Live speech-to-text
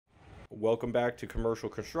Welcome back to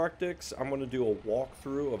Commercial Constructics. I'm going to do a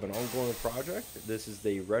walkthrough of an ongoing project. This is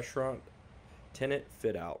the Restaurant Tenant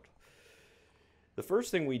Fit Out. The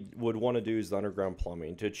first thing we would want to do is the underground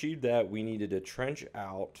plumbing. To achieve that, we needed to trench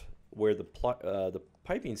out where the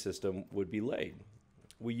piping system would be laid.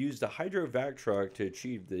 We used a hydrovac truck to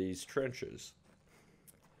achieve these trenches.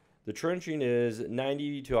 The trenching is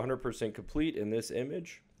 90 to 100% complete in this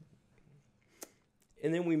image.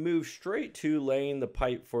 And then we move straight to laying the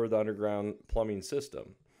pipe for the underground plumbing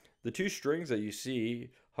system. The two strings that you see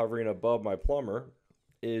hovering above my plumber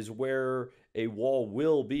is where a wall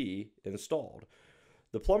will be installed.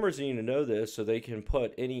 The plumbers need to know this so they can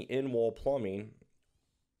put any in-wall plumbing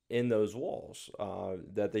in those walls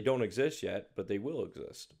that they don't exist yet, but they will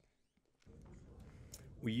exist.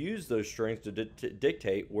 We use those strings to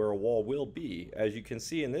dictate where a wall will be. As you can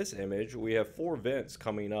see in this image, we have 4 vents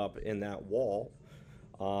coming up in that wall.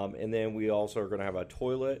 And then we also are going to have a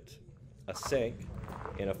toilet, a sink,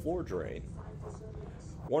 and a floor drain.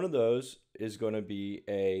 One of those is going to be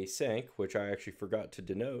a sink, which I actually forgot to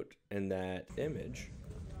denote in that image.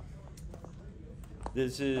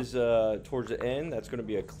 This is towards the end. That's going to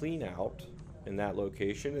be a clean out in that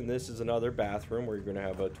location. And this is another bathroom where you're going to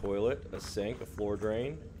have a toilet, a sink, a floor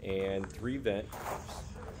drain, and 3 vent pipes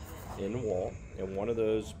in the wall. And one of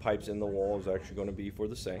those pipes in the wall is actually going to be for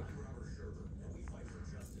the sink.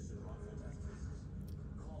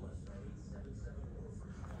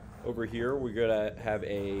 Over here, we're going to have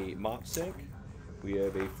a mop sink, we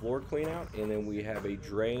have a floor clean out, and then we have a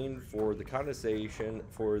drain for the condensation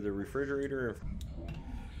for the refrigerator.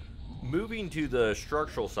 Moving to the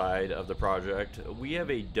structural side of the project, we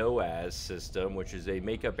have a DOAS system, which is a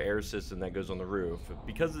makeup air system that goes on the roof.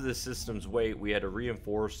 Because of this system's weight, we had to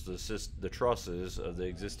reinforce the trusses of the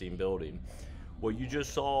existing building. What you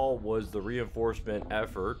just saw was the reinforcement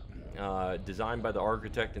effort designed by the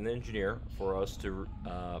architect and the engineer for us to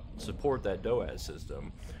support that DOAS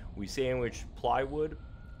system. We sandwiched plywood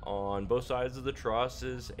on both sides of the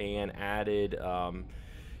trusses and added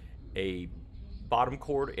a bottom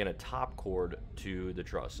cord and a top cord to the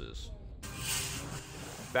trusses.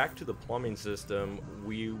 Back to the plumbing system,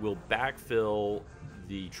 we will backfill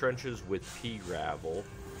the trenches with pea gravel,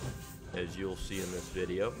 as you'll see in this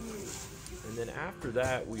video. And then after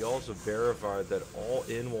that, we also verified that all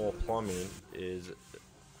in-wall plumbing is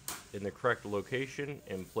in the correct location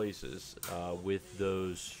and places with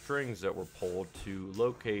those strings that were pulled to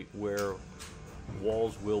locate where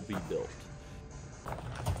walls will be built.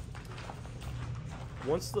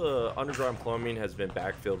 Once the underground plumbing has been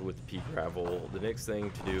backfilled with pea gravel, the next thing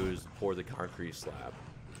to do is pour the concrete slab.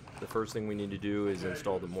 The first thing we need to do is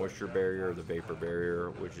install the moisture barrier, the vapor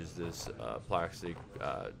barrier, which is this plastic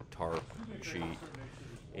tarp sheet.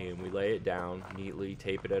 And we lay it down neatly,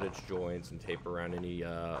 tape it at its joints, and tape around any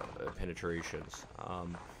penetrations.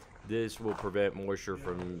 This will prevent moisture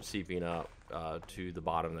from seeping up to the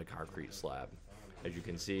bottom of the concrete slab. As you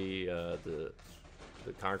can see, the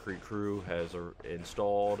concrete crew has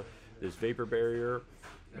installed this vapor barrier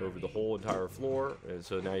over the whole entire floor, and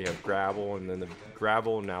so now you have gravel, and then the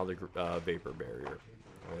gravel, and now the vapor barrier,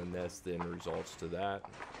 and that's the end results to that.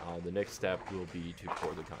 The next step will be to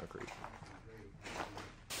pour the concrete.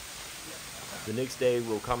 The next day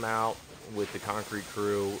we'll come out with the concrete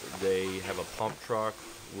crew. They have a pump truck.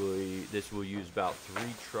 This will use about 3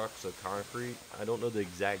 trucks of concrete. I don't know the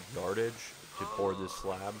exact yardage to pour this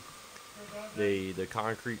slab. The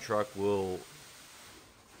concrete truck will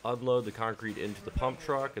unload the concrete into the pump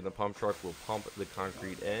truck, and the pump truck will pump the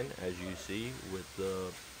concrete in, as you see, with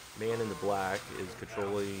the man in the black is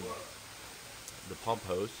controlling the pump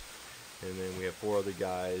hose, and then we have 4 other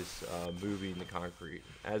guys moving the concrete.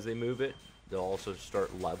 As they move it, they'll also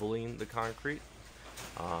start leveling the concrete.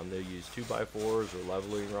 They'll use 2x4s or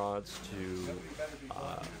leveling rods to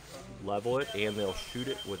level it, and they'll shoot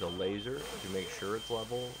it with a laser to make sure it's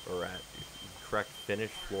level or at correct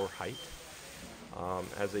finished floor height.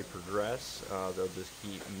 As they progress, they'll just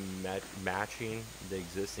keep matching the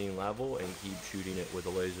existing level and keep shooting it with a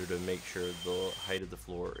laser to make sure the height of the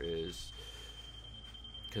floor is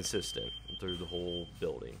consistent through the whole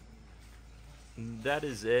building. That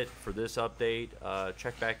is it for this update.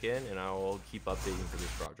 Check back in and I will keep updating for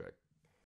this project.